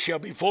body shall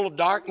be full of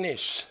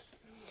darkness.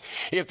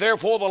 If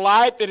therefore the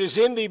light that is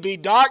in thee be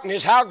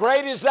darkness, how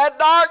great is that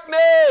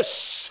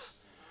darkness?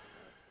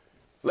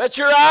 Let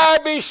your eye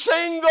be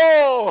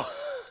single.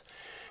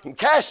 And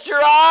cast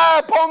your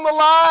eye upon the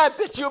light,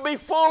 that you'll be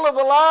full of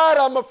the light.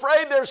 I'm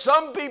afraid there's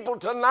some people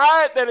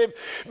tonight that have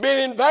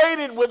been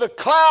invaded with the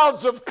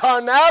clouds of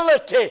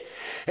carnality,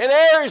 and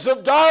areas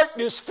of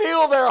darkness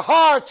fill their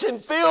hearts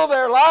and fill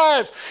their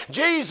lives.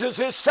 Jesus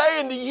is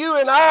saying to you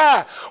and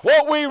I,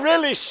 what we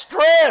really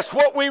stress,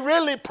 what we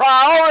really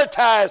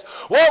prioritize,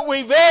 what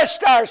we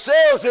vest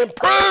ourselves in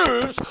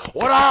proves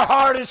what our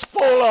heart is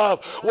full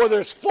of, whether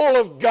it's full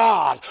of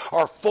God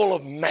or full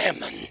of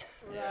mammon.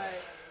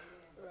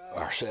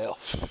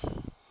 Ourselves.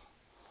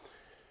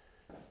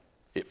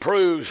 It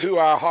proves who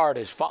our heart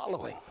is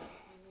following.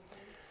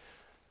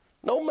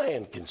 No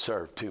man can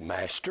serve 2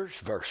 masters,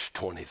 verse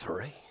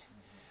 23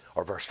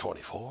 or verse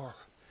 24.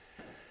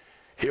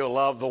 He'll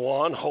love the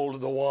one, hold to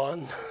the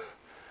one.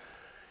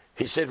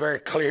 He said very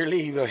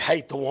clearly, either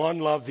hate the one,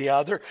 love the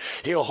other.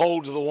 He'll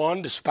hold to the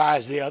one,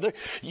 despise the other.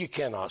 You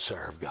cannot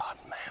serve God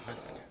and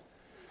mammon.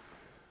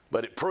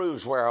 But it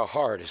proves where our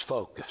heart is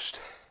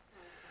focused.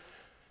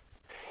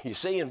 You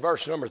see in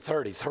verse number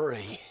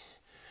 33,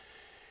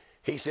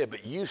 he said,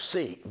 but you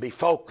seek, be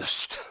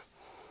focused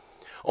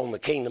on the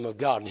kingdom of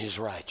God and his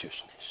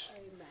righteousness.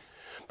 Amen.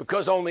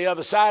 Because on the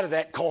other side of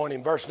that coin,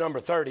 in verse number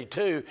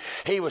 32,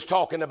 he was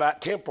talking about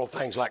temporal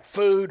things like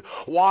food,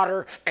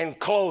 water, and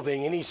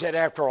clothing. And he said,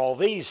 after all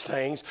these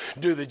things,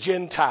 do the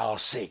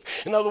Gentiles seek.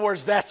 In other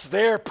words, that's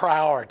their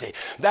priority.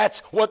 That's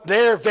what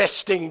they're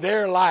vesting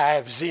their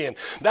lives in.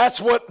 That's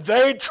what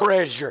they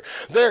treasure.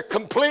 They're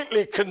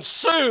completely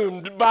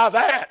consumed by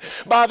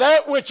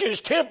that which is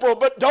temporal.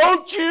 But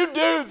don't you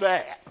do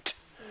that.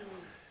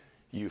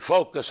 You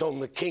focus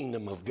on the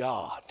kingdom of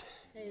God.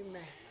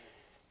 Amen.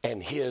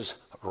 And his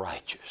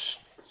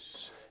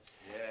righteousness.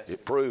 Yes.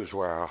 It proves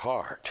where our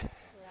heart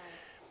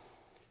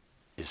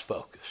is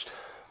focused.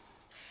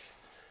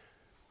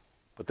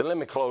 But then let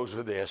me close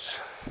with this,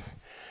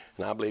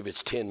 and I believe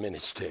it's 10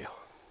 minutes till.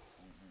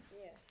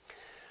 Yes.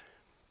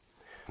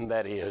 And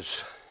that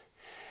is,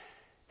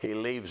 he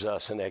leaves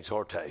us an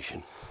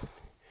exhortation,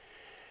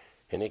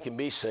 and it can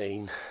be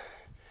seen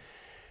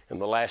in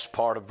the last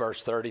part of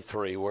verse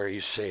 33 where he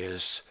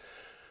says,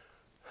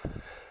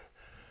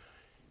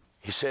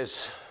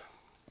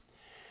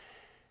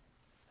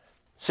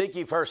 seek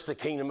ye first the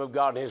kingdom of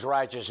God and his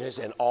righteousness,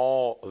 and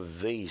all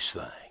these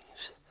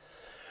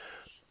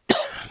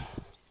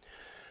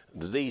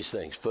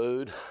things,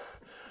 food,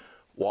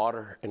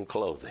 water, and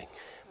clothing,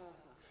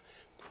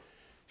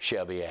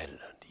 shall be added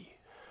unto you.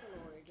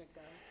 Glory to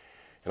God.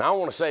 And I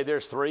want to say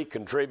there's 3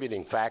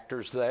 contributing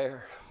factors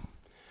there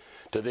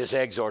to this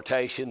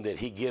exhortation that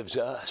he gives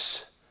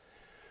us.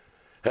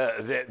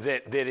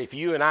 That if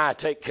you and I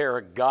take care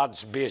of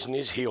God's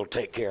business, he'll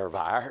take care of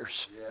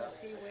ours.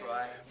 Yes, he will.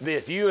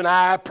 If you and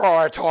I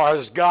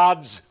prioritize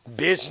God's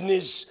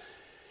business,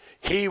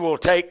 he will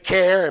take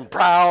care and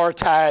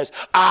prioritize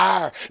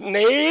our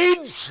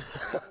needs.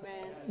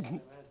 Amen.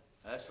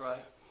 That's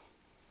right.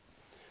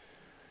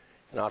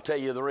 And I'll tell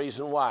you the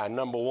reason why.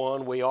 Number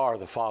 1, we are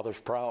the Father's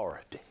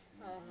priority.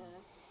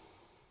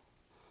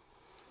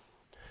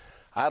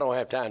 I don't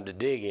have time to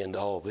dig into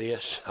all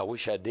this. I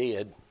wish I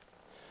did.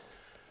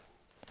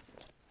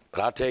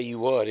 But I'll tell you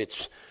what,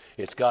 it's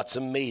got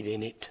some meat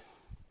in it.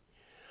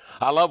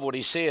 I love what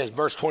he says.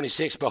 Verse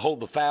 26, behold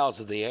the fowls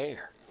of the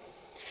air.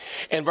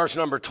 And verse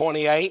number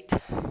 28,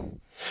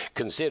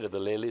 consider the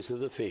lilies of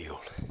the field.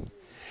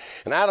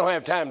 And I don't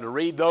have time to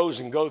read those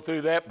and go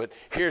through that, but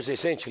here's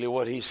essentially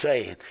what he's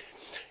saying.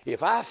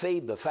 If I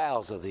feed the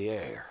fowls of the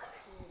air,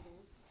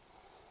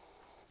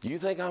 do you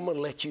think I'm going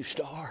to let you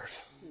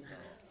starve?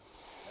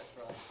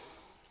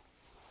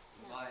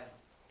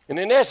 And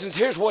in essence,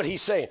 here's what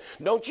he's saying.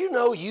 Don't you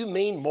know you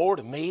mean more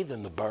to me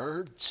than the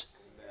birds?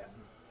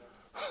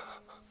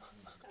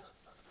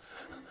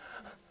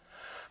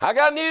 I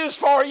got news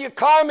for you.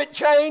 Climate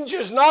change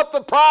is not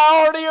the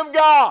priority of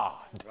God.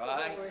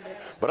 Right.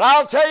 But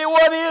I'll tell you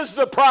what is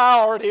the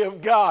priority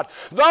of God.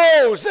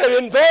 Those that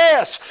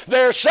invest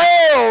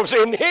themselves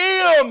in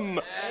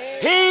Him.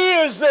 He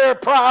is their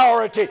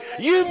priority.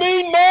 You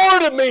mean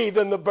more to me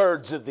than the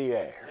birds of the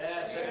air.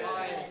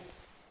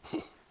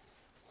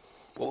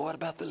 Well, what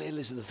about the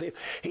lilies of the field?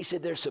 He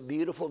said they're so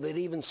beautiful that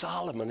even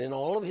Solomon in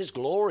all of his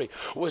glory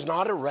was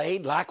not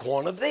arrayed like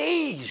one of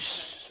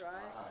these. That's right.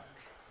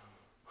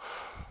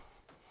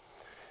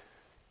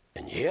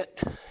 And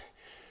yet,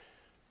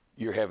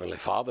 your Heavenly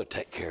Father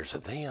takes care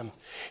of them.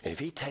 And if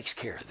He takes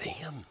care of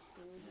them,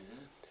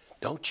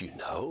 don't you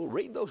know?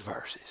 Read those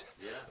verses.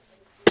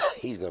 Yeah.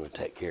 He's going to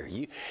take care of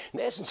you. In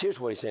essence, here's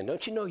what He's saying.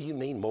 Don't you know you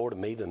mean more to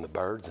me than the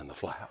birds and the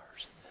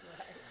flowers?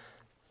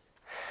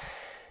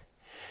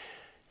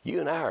 You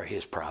and I are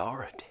His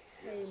priority.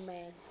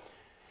 Amen.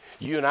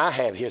 You and I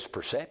have His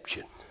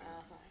perception.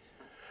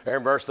 There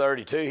in verse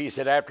 32, He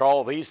said, after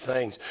all these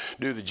things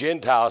do the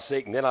Gentiles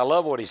seek. And then I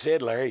love what He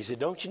said, Larry. He said,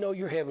 don't you know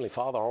your Heavenly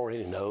Father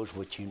already knows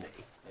what you need?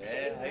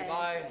 Yeah,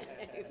 amen.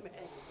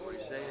 What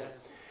he said.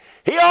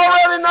 He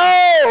already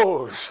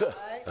knows.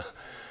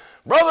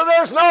 Brother,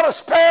 there's not a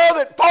sparrow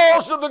that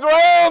falls to the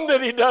ground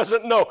that He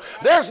doesn't know.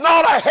 There's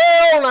not a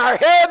hair on our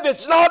head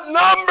that's not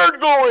numbered,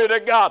 glory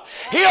to God.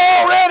 He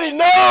already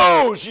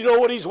knows. You know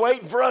what He's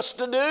waiting for us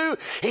to do?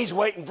 He's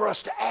waiting for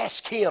us to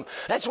ask Him.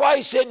 That's why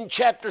He said in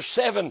chapter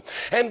 7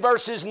 and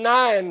verses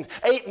 8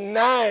 and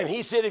 9,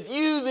 He said, if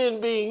you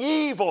then being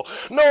evil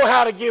know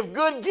how to give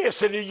good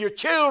gifts unto your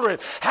children,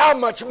 how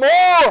much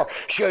more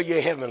shall your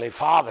Heavenly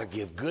Father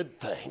give good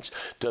things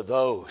to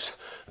those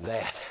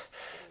that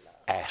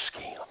ask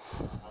Him?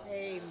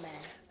 Amen.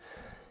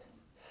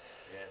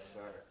 Yes,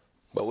 sir.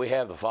 But we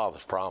have the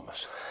Father's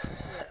promise.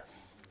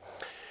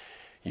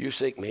 You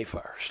seek me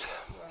first.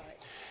 Right.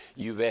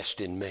 You vest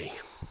in me.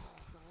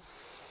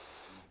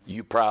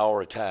 You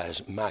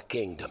prioritize my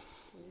kingdom.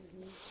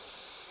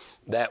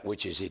 That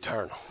which is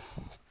eternal.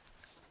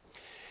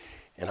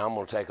 And I'm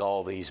going to take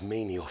all these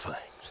menial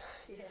things.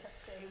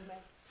 Yes, amen.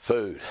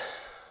 Food,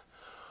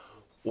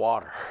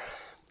 water,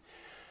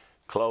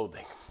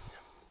 clothing.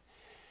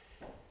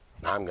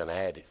 And I'm going to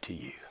add it to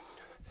you.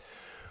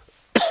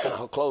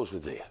 I'll close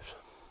with this.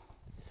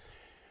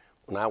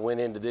 When I went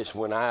into this,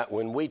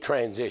 when we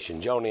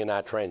transitioned, Joni and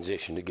I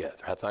transitioned together.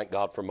 I thank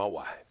God for my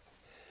wife.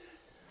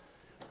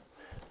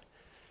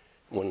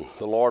 When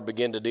the Lord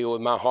began to deal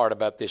with my heart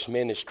about this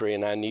ministry,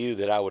 and I knew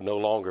that I would no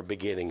longer be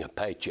getting a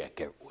paycheck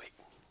every week.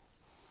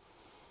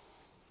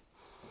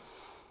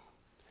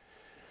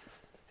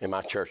 And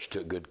my church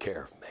took good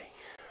care of me.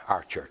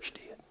 Our church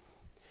did.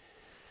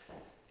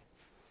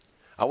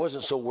 I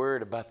wasn't so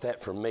worried about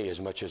that for me as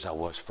much as I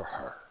was for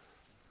her.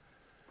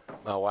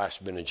 My wife's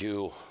been a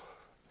jewel.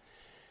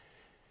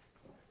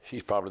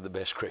 She's probably the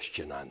best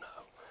Christian I know.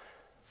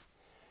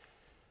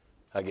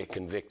 I get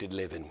convicted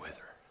living with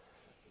her.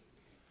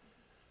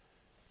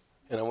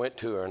 And I went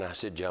to her and I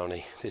said,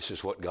 Joni, this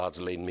is what God's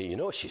leading me. You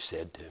know what she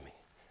said to me?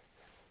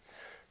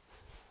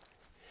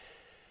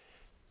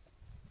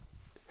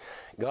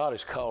 God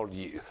has called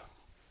you.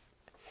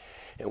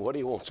 And what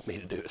He wants me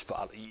to do is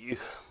follow you.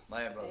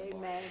 Man, brother.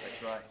 Amen.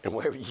 That's right. And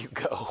wherever you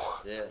go,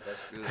 Yeah,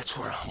 that's good. that's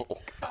where I'm going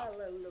to go.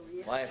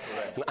 Hallelujah. Man for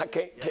that. And I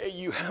can't tell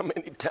you how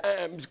many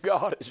times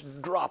God has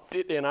dropped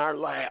it in our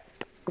lap,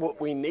 what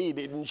we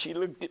needed. And she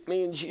looked at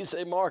me and she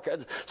said, Mark,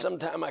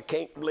 sometimes I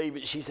can't believe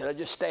it. She said, I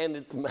just stand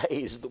at the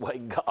maze the way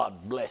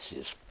God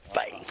blesses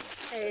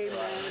faith. Amen.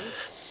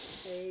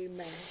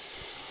 Amen.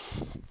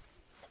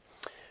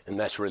 And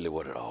that's really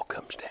what it all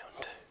comes down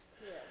to.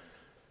 Yeah.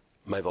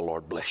 May the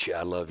Lord bless you.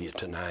 I love you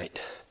tonight.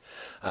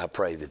 I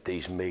pray that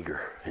these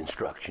meager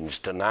instructions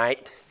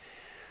tonight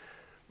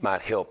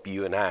might help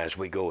you and I as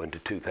we go into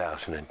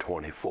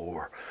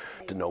 2024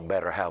 to know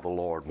better how the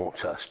Lord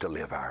wants us to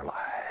live our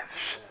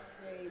lives.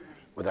 Amen.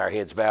 With our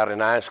heads bowed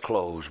and eyes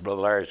closed,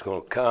 Brother Larry's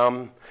going to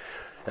come,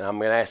 and I'm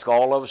going to ask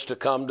all of us to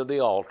come to the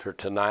altar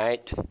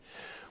tonight.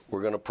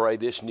 We're going to pray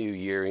this new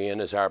year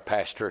in as our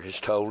pastor has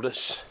told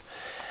us.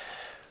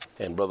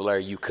 And Brother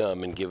Larry, you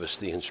come and give us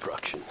the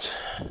instructions.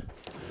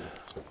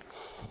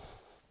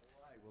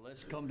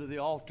 Let's come to the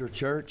altar,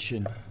 church,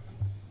 and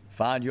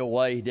find your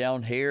way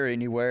down here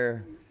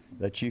anywhere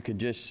that you can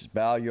just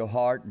bow your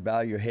heart and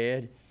bow your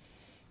head.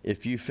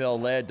 If you feel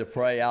led to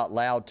pray out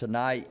loud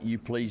tonight, you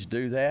please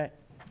do that.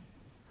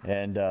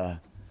 And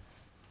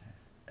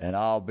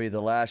I'll be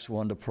the last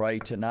one to pray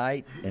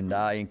tonight. And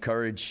I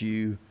encourage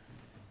you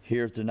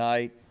here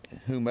tonight,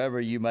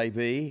 whomever you may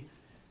be,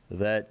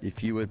 that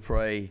if you would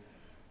pray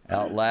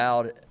out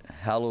loud,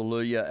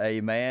 hallelujah,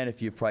 amen.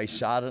 If you pray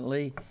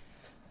silently,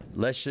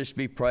 let's just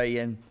be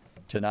praying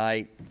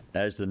tonight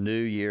as the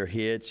new year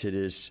hits. It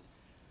is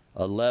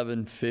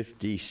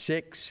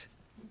 11:56,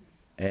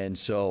 and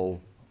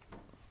so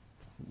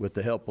with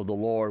the help of the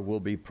Lord,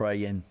 we'll be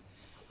praying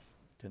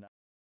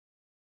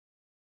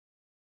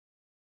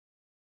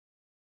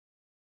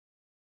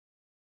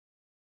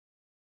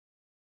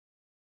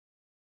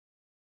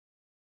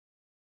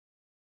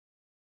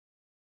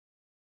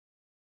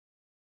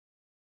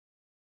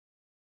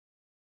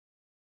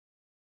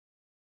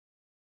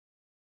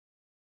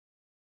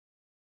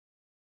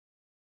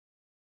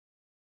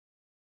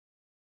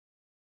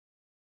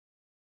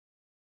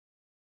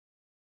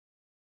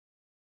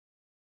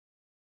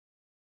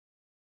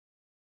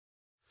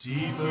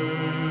Deeper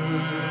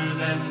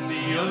than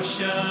the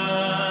ocean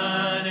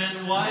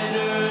and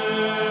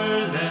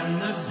wider than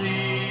the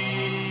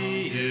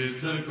sea is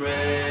the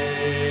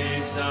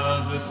grace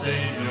of the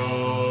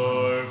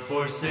Savior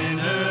for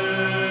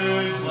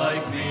sinners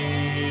like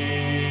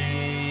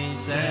me.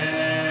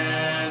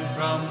 Sent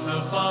from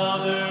the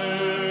Father,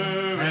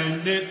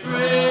 and it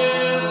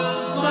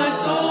thrills my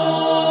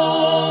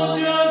soul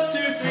just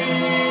to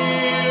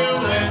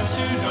feel and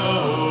to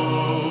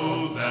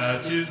know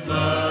that His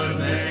blood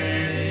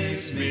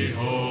makes me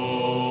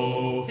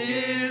whole.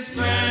 His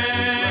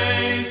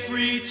grace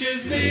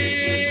reaches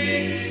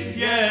me,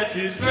 yes,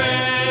 His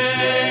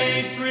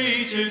grace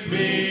reaches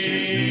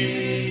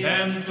me,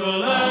 and will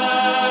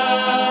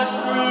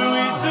last through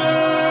eternity.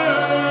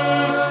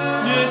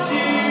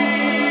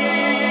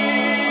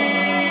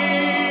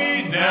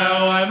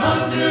 Now I'm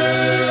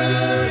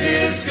under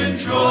His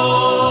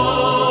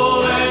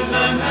control, and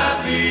I'm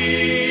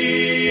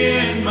happy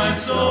in my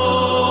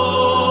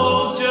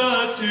soul,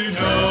 just to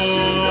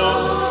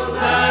know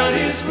that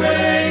His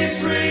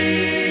grace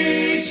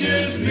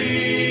reaches me.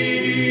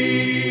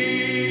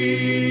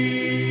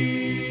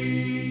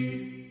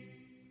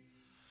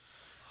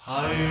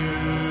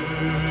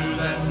 Higher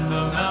than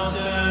the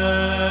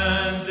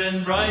mountains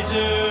and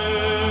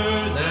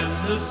brighter than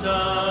the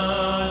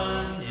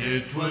sun,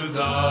 it was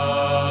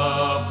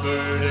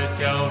offered at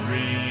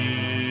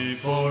Calvary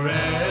for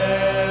everyone.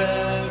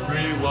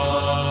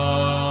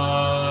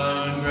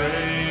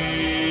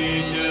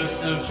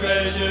 Greatest of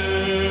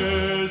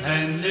treasures,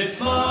 and it's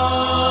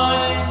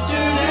mine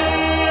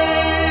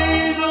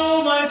today.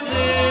 Though my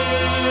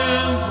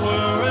sins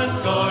were as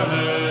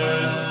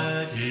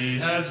scarlet, He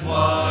has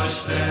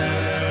washed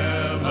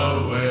them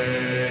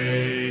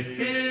away.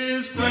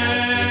 His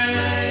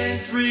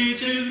grace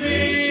reaches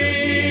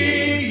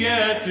me,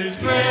 yes, His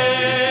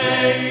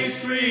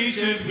grace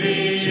reaches me,